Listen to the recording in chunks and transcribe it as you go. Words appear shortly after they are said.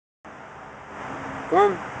Come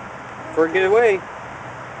on. Before we get away.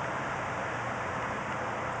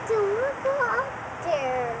 Don't go up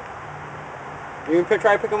there. You can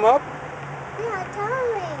try to pick him up? Yeah,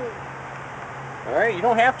 darling. Alright, you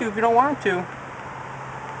don't have to if you don't want to.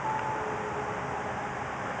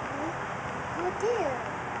 Go there.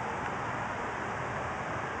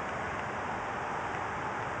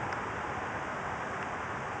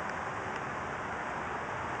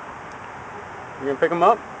 You gonna pick him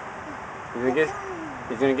up?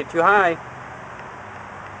 He's gonna get too high.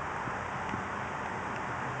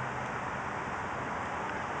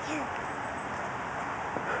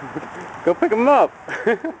 Go pick him up.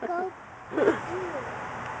 Go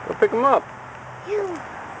pick him up.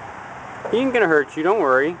 He ain't gonna hurt you, don't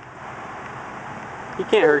worry. He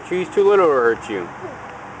can't hurt you, he's too little to hurt you.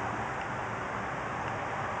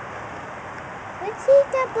 We see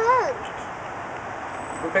the bug.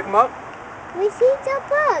 Go pick him up? We see the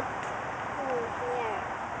bug. Here.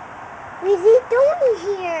 We see Tony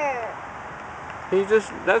here.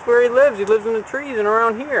 That's where he lives. He lives in the trees and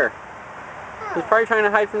around here. Oh. He's probably trying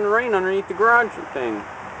to hide from the rain underneath the garage thing.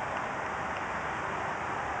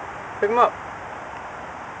 Pick him up.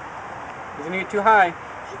 He's gonna get too high.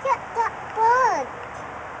 He got that bug.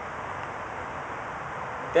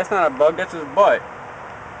 That's not a bug, that's his butt.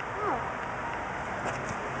 Oh.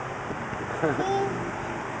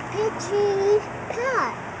 Pitchy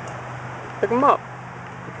cat. Pick him up.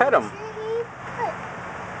 Pet him.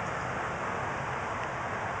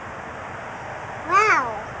 Wow.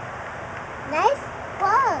 Nice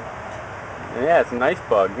bug. Yeah, it's a nice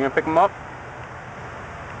bug. You gonna pick him up?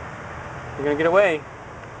 You're gonna get away.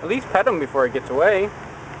 At least pet him before he gets away.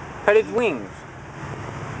 Pet his wings.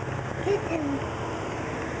 Get him.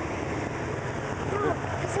 Oh,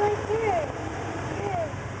 it's right there. There.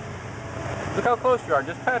 Look how close you are.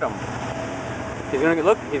 Just pet him. He's gonna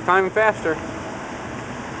look. He's climbing faster.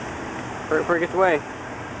 Hurry before he gets away.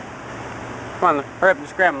 Come on, hurry up.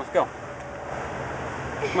 Just grab him. Let's go.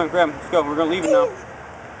 Come on, grab him. Let's go. We're gonna leave him now.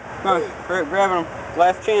 Come on, hurry up, grab him.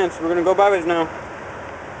 Last chance. We're gonna go bye-byes now.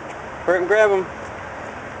 Hurry up and grab him.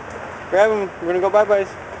 Grab him. We're gonna go bye-byes.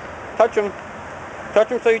 Touch him. Touch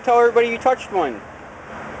him so you tell everybody you touched one.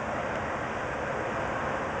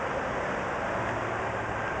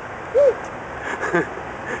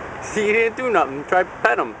 See, you didn't do nothing. Try to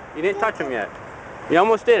pet him. You didn't touch him yet. You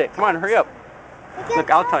almost did it. Come on, hurry up. Look,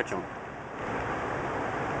 I'll touch him.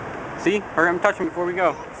 See? Hurry up and touch him before we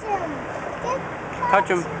go. Touch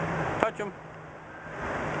him. Touch him.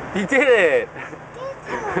 You did it.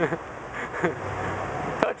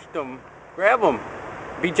 Touched him. Grab him.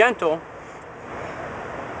 Be gentle.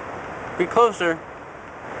 Be closer.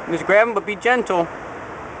 Just grab him, but be gentle.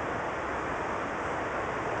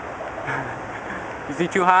 Is he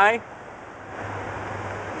too high?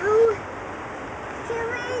 No.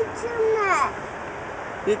 Too much.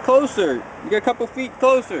 Get closer. You got a couple feet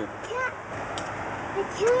closer. I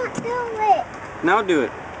can't do it. Now do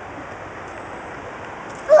it.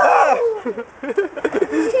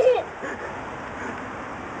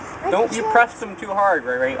 Don't you press him too hard,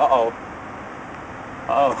 RayRay. Uh-oh.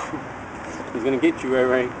 Uh-oh. He's gonna get you,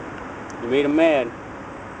 RayRay. You made him mad.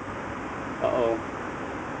 Uh-oh.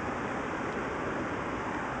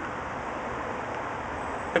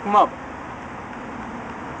 Pick him up.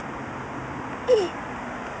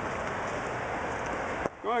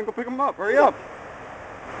 Go on, go pick him up. Hurry up.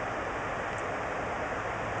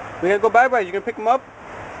 We gotta go bye-byes. You gonna pick him up?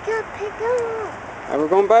 Gotta pick him up. Alright, we're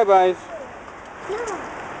going bye-byes. No.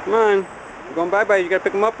 Come on. We're going bye-byes. You gotta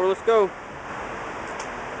pick him up or let's go.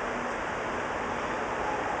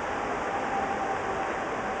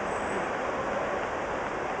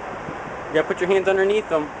 You gotta put your hands underneath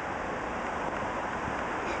them.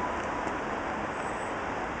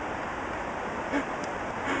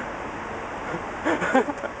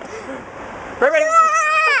 RayRay!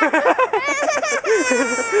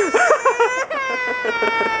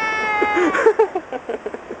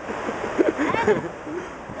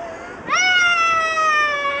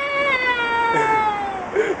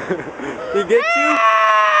 He get you?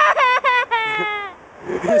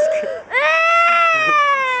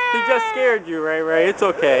 He just scared you, RayRay. It's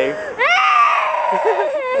okay.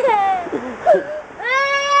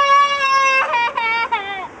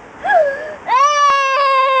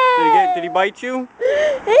 Did he bite you?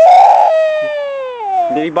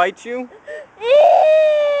 Did he bite you?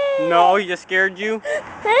 No, he just scared you?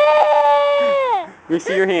 Let me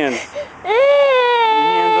see your hands. Your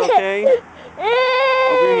hands okay?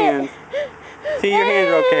 Open your hands. See, your hands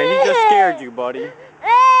are okay. He just scared you, buddy.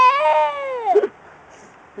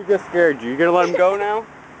 He just scared you. You gonna let him go now?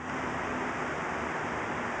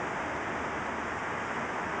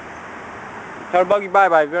 Tell Buggy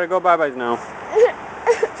bye-bye. We gotta go bye-byes now.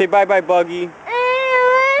 Say bye-bye, Buggy.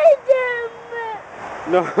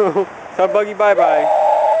 No. Tell Buggy bye-bye.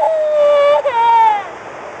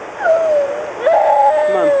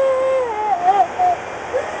 Come on.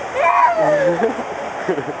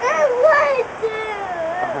 I want to.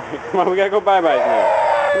 Alright, come on, we gotta go bye-byes now.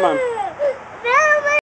 Come on.